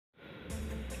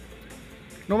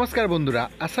নমস্কার বন্ধুরা,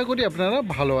 আশা করি আপনারা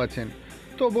ভালো আছেন।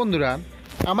 তো বন্ধুরা,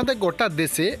 আমাদের গোটা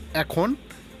দেশে এখন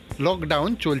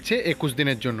লকডাউন চলছে 21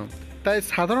 দিনের জন্য। তাই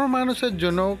সাধারণ মানুষের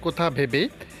জন্য কথা ভেবে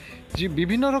যে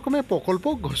বিভিন্ন রকমের প্রকল্প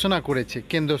ঘোষণা করেছে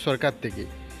কেন্দ্র সরকার থেকে।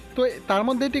 তো তার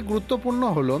মধ্যে এটি গুরুত্বপূর্ণ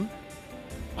হলো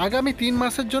আগামী 3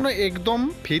 মাসের জন্য একদম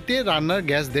ফ্রিতে রান্নার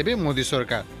গ্যাস দেবে মোদী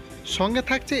সরকার। সঙ্গে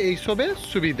থাকছে এইসবের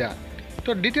সুবিধা। তো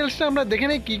ডিটেলসটা আমরা দেখে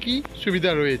নিই কী কী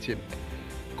সুবিধা রয়েছে।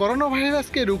 করোনা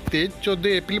ভাইরাসকে রুখতে 14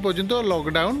 এপ্রিল পর্যন্ত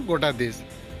লকডাউন গোটা দেশ।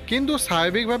 কিন্তু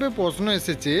স্বাভাবিকভাবে প্রশ্ন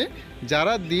এসেছে,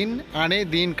 যারা দিন আনে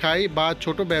দিন খায় বা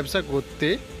ছোট ব্যবসা করতে,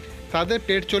 তাদের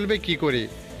পেট চলবে কি করে?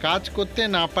 কাজ করতে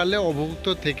না পারলে অভুক্ত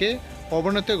থেকে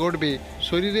অবনতি ঘটবে।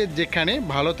 শরীরের যেখানে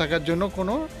ভালো থাকার জন্য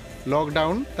কোনো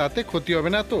লকডাউন তাতে ক্ষতি হবে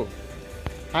না তো?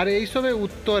 আর এইসবের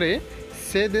উত্তরে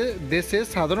সে দেশের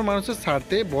সাধারণ মানুষের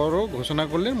স্বার্থে বড় ঘোষণা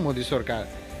করলেন মোদী সরকার।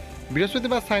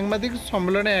 বৃহস্পতিবার সাংবাদিক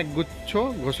সম্মেলনে একগুচ্ছ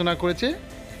ঘোষণা করেছে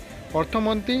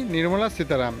অর্থমন্ত্রী নির্মলা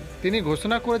সীতারামন। তিনি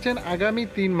ঘোষণা করেছেন আগামী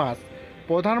 3 মাস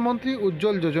প্রধানমন্ত্রী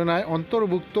উজ্জ্বল যোজনায়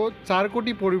অন্তর্ভুক্ত 4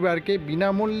 কোটি পরিবারকে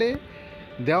বিনামূল্যে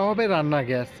দেওয়া হবে রান্না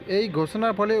গ্যাস। এই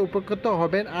ঘোষণার ফলে উপকৃত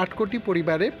হবেন 8 কোটি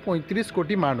পরিবারে 35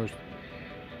 কোটি মানুষ,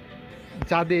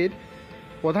 যাদের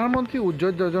প্রধানমন্ত্রী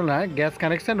উজ্জ্বল যোজনায় গ্যাস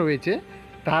কানেকশন রয়েছে।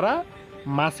 তারা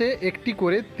মাসে একটি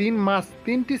করে 3 মাস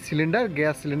 3টি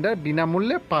গ্যাস সিলিন্ডার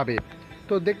বিনামূল্যে পাবে।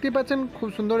 তো দেখতেই পাচ্ছেন খুব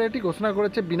সুন্দর এটি ঘোষণা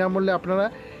করেছে, বিনামূল্যে আপনারা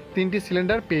 3টি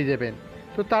সিলিন্ডার পেয়ে যাবেন।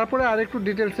 তো তারপরে আরেকটু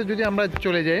ডিটেলসে যদি আমরা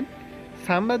চলে যাই,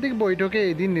 সাংবাদিক বৈঠকে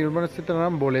এদিন নির্মলা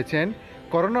সীতারামন বলেছেন,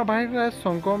 করোনা ভাইরাস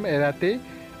সংক্রমণ এড়াতে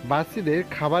বাসীদের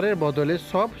খাবারের বদলে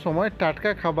সব সময়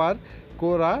টাটকা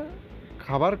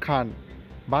খাবার খান।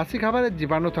 বাসি খাবারের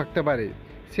জীবাণু থাকতে পারে।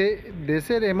 সে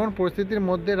দেশের এমন পরিস্থিতির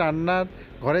মধ্যে রান্নার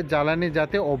ঘরে জ্বালানি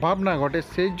যাতে অভাব না ঘটে,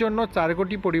 সেই জন্য 4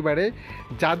 কোটি পরিবারে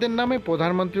যাদের নামে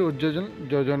প্রধানমন্ত্রী উজ্জ্বল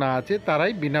যোজনা আছে,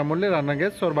 তারাই বিনামূল্যে রান্না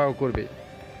গ্যাস সরবরাহ করবে।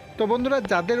 তো বন্ধুরা,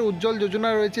 যাদের উজ্জ্বল যোজনা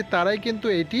রয়েছে তারাই কিন্তু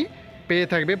এটি পেয়ে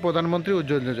থাকবে, প্রধানমন্ত্রী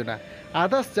উজ্জ্বল যোজনা।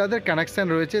 আদার্স যাদের কানেকশান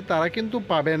রয়েছে তারা কিন্তু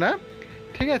পাবে না,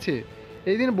 ঠিক আছে?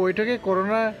 এই দিন বৈঠকে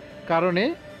করোনার কারণে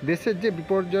দেশের যে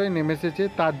বিপর্যয় নেমে এসেছে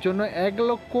তার জন্য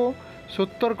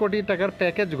 1,70 কোটি টাকার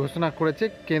প্যাকেজ ঘোষণা করেছে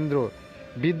কেন্দ্র।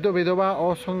 বৃদ্ধ বিধবা,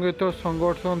 অসংগঠিত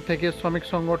সংগঠন থেকে শ্রমিক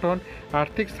সংগঠন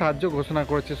আর্থিক সাহায্য ঘোষণা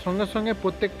করেছে। সঙ্গে সঙ্গে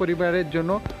প্রত্যেক পরিবারের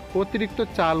জন্য অতিরিক্ত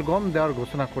চাল গম দেওয়ার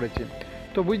ঘোষণা করেছে।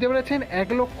 তো বুঝতে পেরেছেন,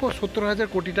 1,70,000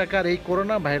 কোটি টাকার এই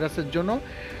করোনা ভাইরাসের জন্য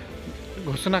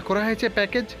ঘোষণা করা হয়েছে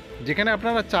প্যাকেজ, যেখানে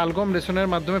আপনারা চাল গম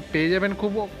রেশনের মাধ্যমে পেয়ে যাবেন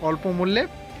খুব অল্প মূল্যে।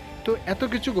 তো এত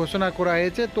কিছু ঘোষণা করা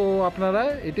হয়েছে। তো আপনারা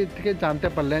এটি থেকে জানতে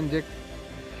পারলেন যে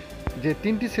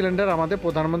 3টি সিলিন্ডার আমাদের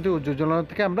প্রধানমন্ত্রী উজ্জ্বল যোজনা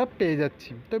থেকে আমরা পেয়ে যাচ্ছি।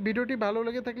 তো ভিডিওটি ভালো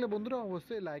লেগে থাকলে বন্ধুরা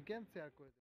অবশ্যই লাইক অ্যান্ড শেয়ার করে